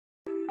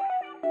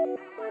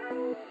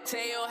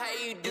Tell how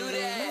you do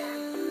that.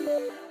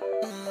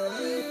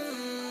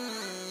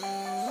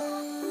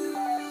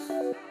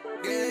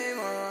 Game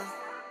on.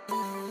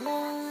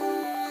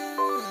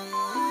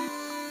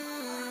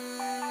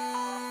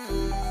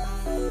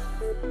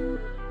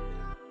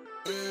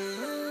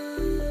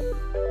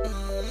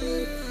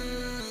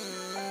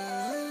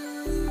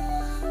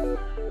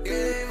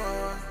 Game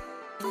on.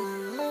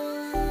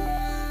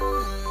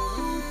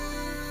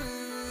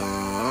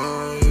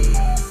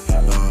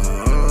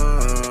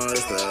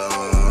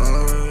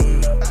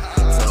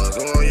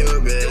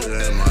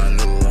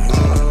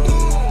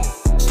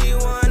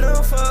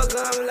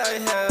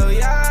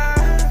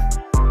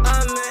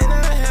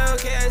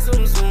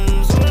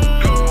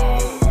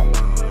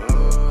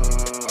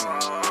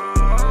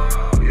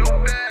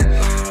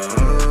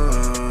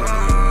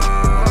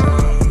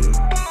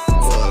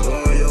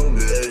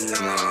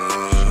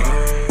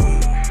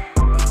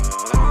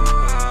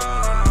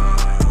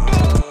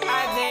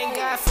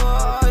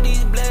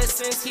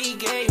 He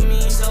gave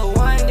me, so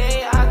one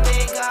day I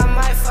think I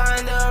might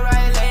find the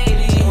right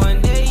lady.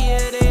 One day,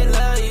 yeah, they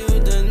love you,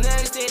 the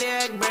next day they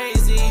act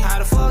crazy. How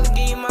the fuck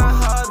give you my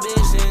heart,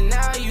 bitch, and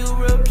now you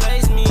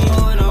replace me?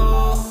 Oh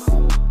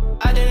no,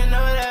 I didn't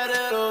know that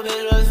little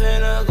bitch was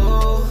finna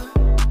go.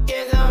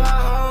 Can't come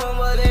out home,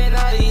 but they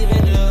not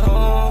even at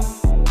home.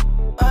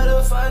 How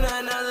to find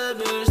another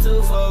bitch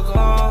to fuck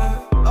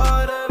on?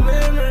 All the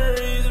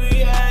memories we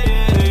had,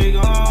 yeah, they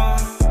gone.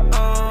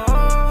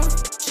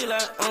 She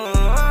like,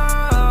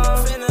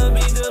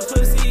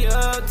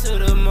 to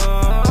the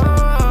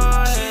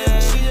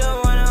morning. She just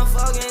wanna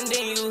fuck and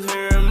then you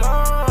hear her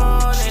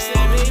moaning. She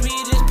said, baby,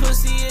 this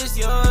pussy is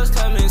yours,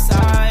 come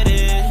inside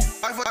it.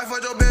 I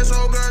fucked your bitch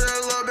so good,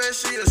 that little bitch,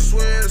 she a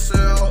sweet as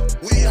hell.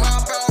 We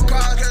hop out,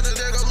 cars, catch a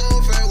nigga,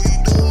 little fat, we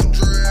do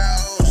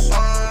drills.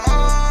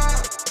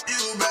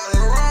 You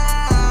better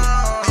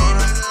run. These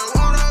bitches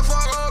wanna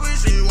fuck up,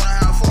 she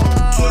wanna have fun.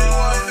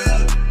 21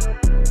 bitch,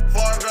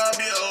 fuck up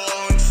your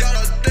lungs. Got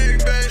a thick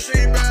bitch, she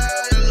bad.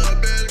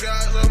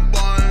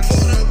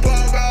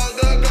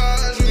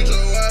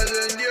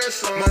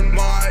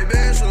 My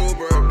bitch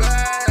super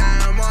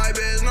bad, my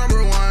bitch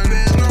number one,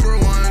 bitch number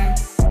one.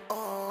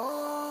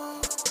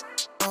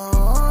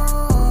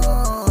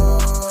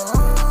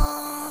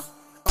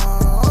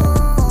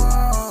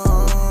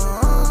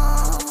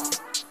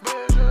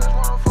 Bitch just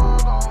wanna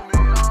fuck on me,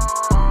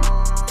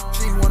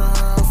 she wanna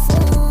have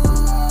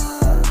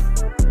fun.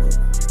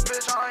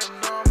 Bitch, I am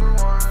number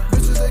one.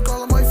 Bitches, they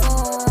call on my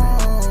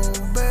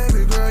phone.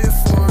 Baby girl, you're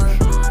fun.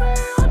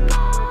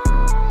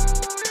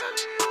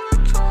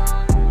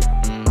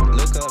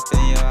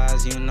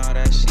 You know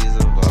that she's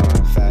a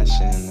bar.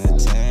 Fashion a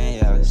 10,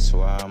 yeah,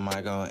 swear I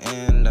might gon'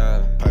 end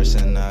up.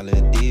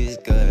 Personality's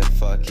good,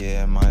 fuck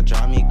yeah, it might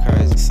drive me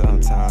crazy.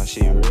 Sometimes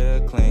she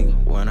real clingy,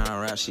 when I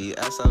rap she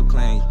act so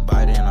clingy.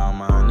 Biting on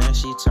my neck,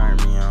 she turn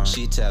me on.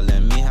 She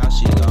telling me how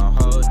she gon'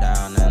 hold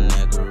down a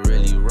nigga,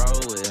 really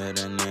roll with a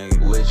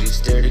nigga. Would you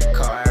steer the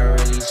car and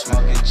really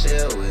smoke and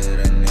chill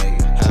with a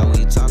nigga? How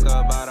we talk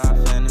about our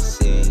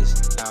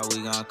fantasies, how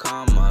we gon'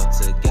 come up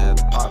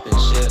together, poppin'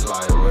 shit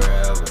like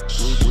wherever.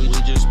 We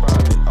just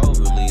probably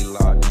overly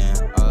locked in,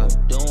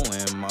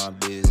 doing my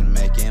business,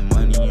 making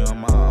money on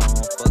my own.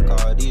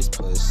 Fuck all these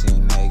pussy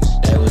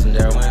niggas. They wasn't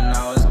there when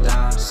I was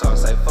down, so I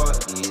say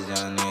fuck these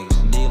young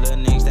niggas. These little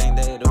niggas think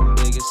they the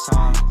biggest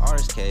song.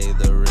 RSK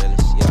the